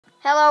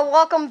Hello,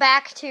 welcome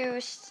back to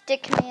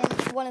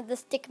Stickman, one of the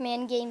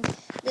Stickman games.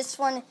 This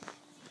one,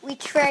 we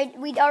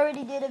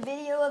already did a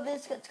video of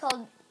this. It's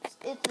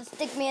the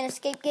Stickman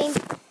escape game.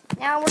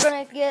 Now we're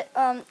going to get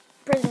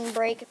prison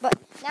break, but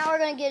now we're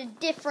going to get a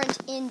different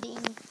ending.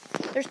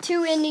 There's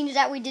two endings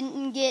that we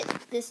didn't get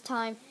this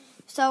time,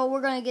 so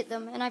we're going to get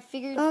them. And I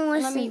figured,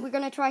 we're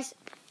going to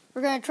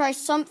try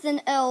something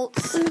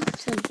else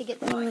to get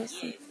them.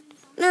 Listen.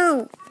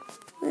 No,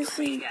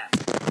 listen.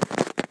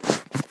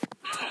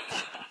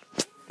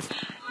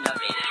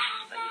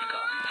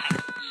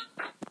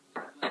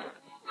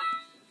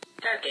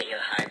 Don't get your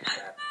hopes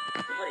up.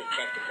 We've already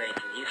checked it for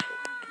anything useful.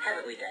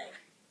 Haven't we, Dave?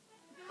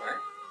 What?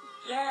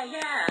 Yeah.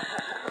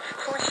 Of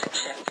course I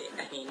checked it.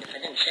 I mean, if I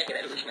didn't check it,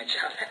 I'd lose my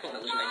job. I don't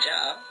want to lose my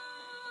job.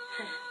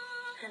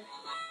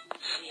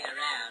 See you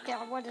around.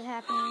 Yeah, what is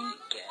happening?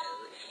 Go.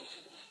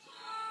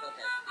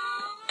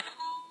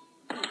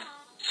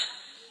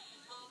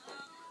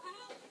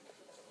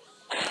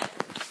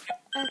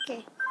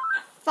 Okay.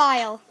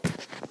 File.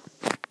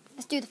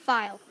 Let's do the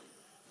file.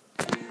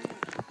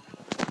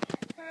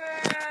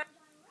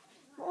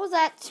 What was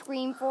that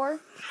scream for?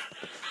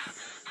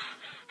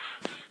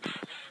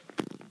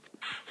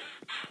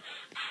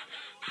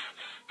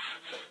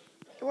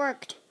 It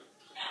worked.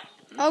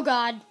 Oh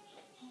God.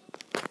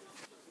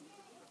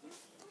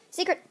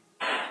 Secret.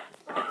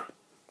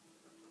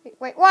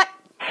 Wait, what?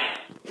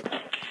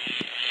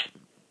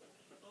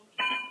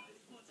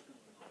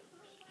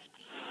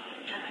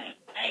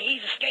 Hey,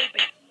 he's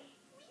escaping.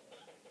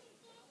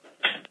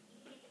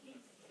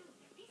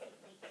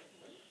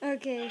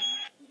 Okay.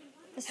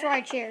 Let's try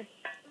a chair.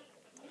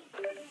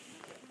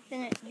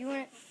 Then you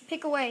want to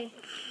pick a way.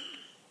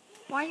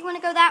 Why do you want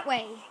to go that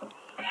way?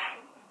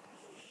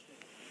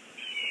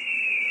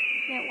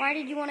 Yeah, why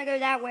did you want to go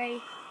that way?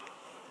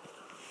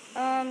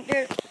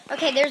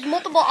 There's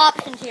multiple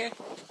options here.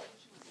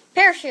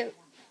 Parachute.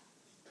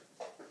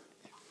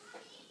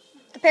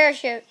 The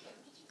parachute.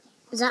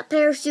 Is that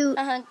parachute?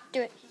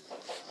 Do it.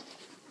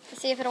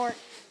 Let's see if it'll work.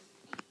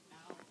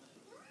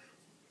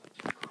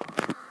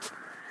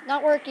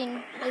 Not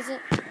working, is it?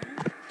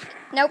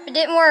 Nope, it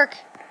didn't work.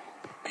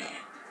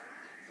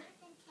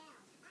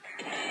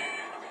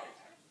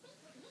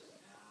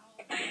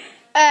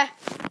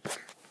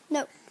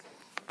 Nope.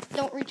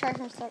 Don't retry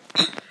from start.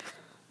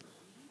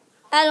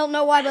 I don't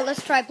know why, but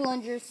let's try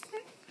plungers.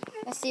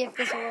 Let's see if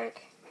this will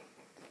work.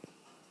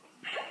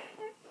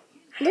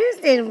 This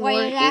didn't work.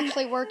 Wait, it's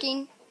actually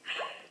working.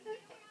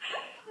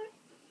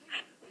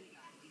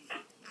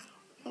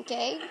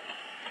 Okay.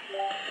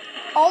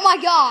 Oh my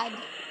God.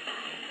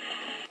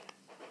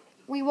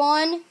 We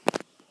won.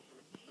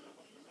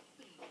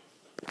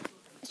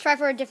 Let's try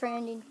for a different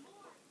ending.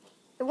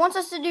 It wants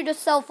us to do the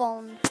cell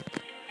phone.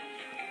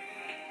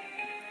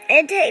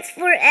 It takes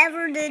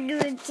forever to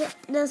do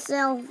the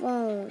cell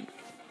phone.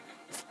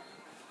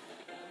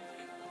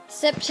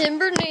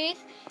 September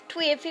 9th,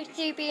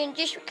 12:53 p.m.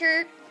 District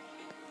Court.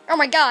 Oh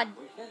my God.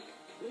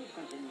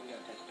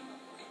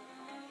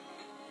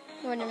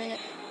 Wait a minute.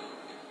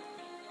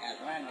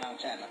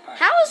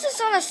 How is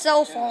this on a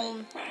cell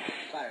phone?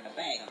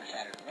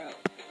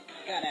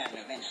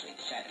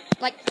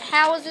 Like,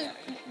 how is it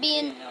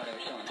being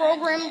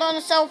programmed on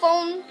a cell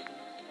phone?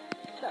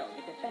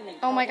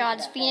 Oh my God,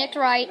 it's PHENOIX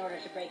right.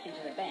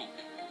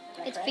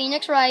 It's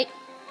PHENOIX right.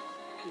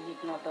 You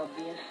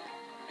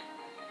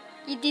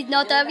did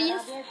not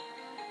obvious?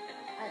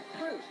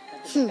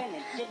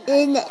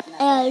 In the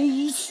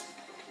eyes.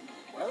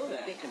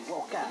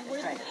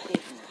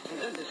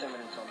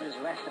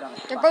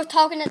 They're both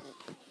talking at...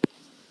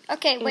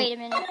 Okay, wait a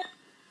minute.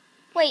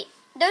 Wait,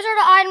 those are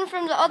the items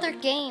from the other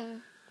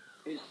game.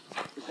 Is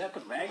that the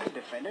bag the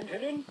defendant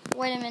hid in?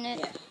 Wait a minute.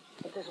 Yes.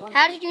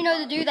 How did you know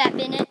to do that,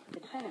 Bennett? The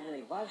defendant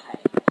really was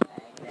hiding in the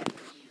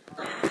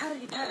bag. How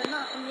did you tie the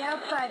knot from the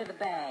outside of the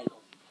bag?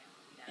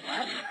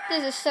 What?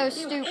 This is so If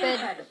he was stupid.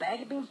 inside the bag,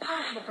 it'd be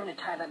impossible for him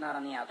to tie that knot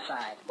on the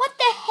outside. What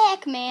the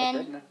heck,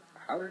 man?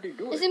 How did he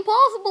do It's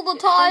impossible to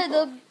tie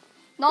the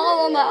knot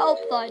on the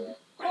outside.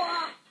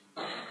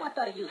 What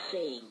are you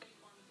saying?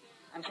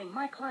 I'm saying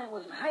my client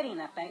wasn't hiding in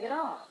that bag at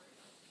all.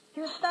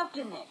 He was stuffed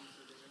in it.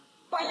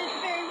 By this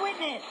very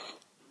witness.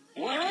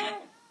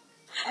 What?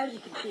 As you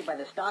can see by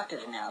this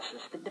doctor's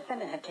analysis, the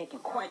defendant had taken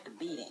quite the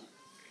beating.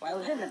 While he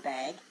was in the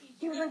bag,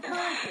 he was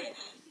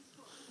unconscious.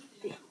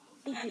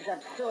 This is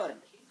absurd.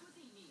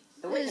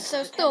 The This is witness so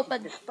was attempting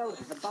stupid. to dispose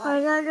of the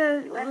body.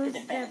 I He left the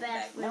defendant's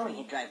bag, knowing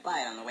he'd drive by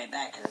it on the way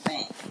back to the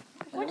bank.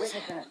 When the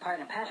witness and his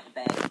partner passed the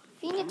bag,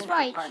 PHENOIX the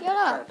right, partner shut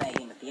threw up. the bag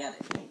in with the other.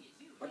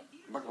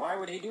 But why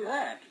would he do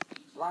that?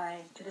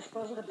 Why, to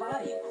dispose of the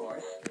body, of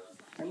course.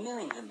 There are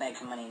millions of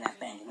bags of money in that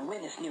bank, and the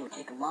witness knew it would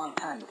take a long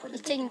time before the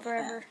It's taking victim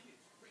was forever.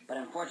 found. But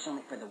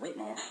unfortunately for the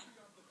witness...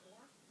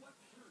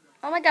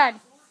 Oh my God.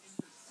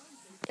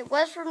 It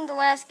was from the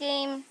last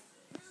game.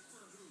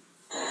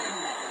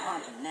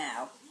 haunt him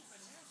now.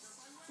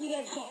 You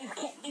guys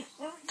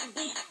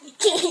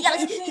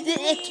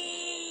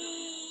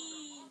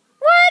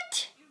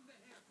What?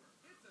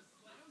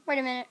 Wait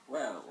a minute.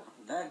 Well,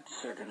 that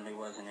certainly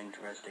was an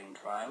interesting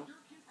trial.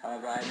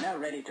 However, I am now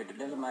ready to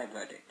deliver my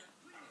verdict.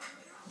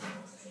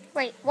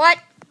 Wait, what?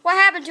 What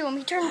happened to him?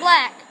 He turned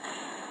black.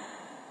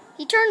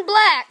 He turned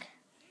black.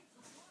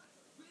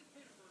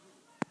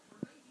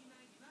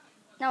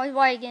 Now he's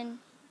white again.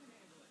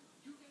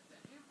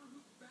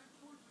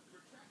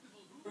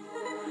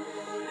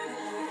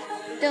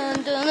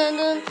 Dun dun dun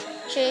dun.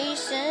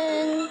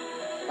 Chasing.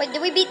 Wait,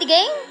 did we beat the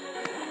game?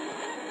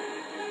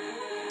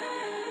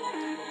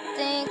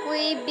 Think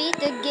we beat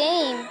the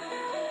game.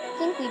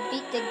 Think we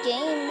beat the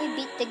game. We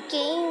beat the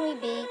game. We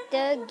beat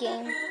the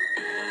game. We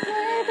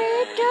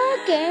beat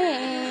the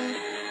game.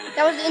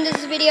 That was the end of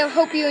this video.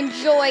 Hope you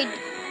enjoyed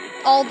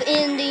all the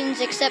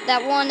endings except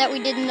that one that we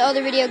did in the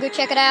other video. Go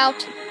check it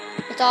out.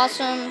 It's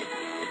awesome.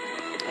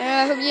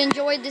 I hope you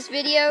enjoyed this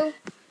video.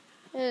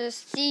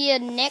 See you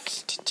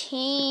next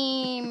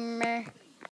time.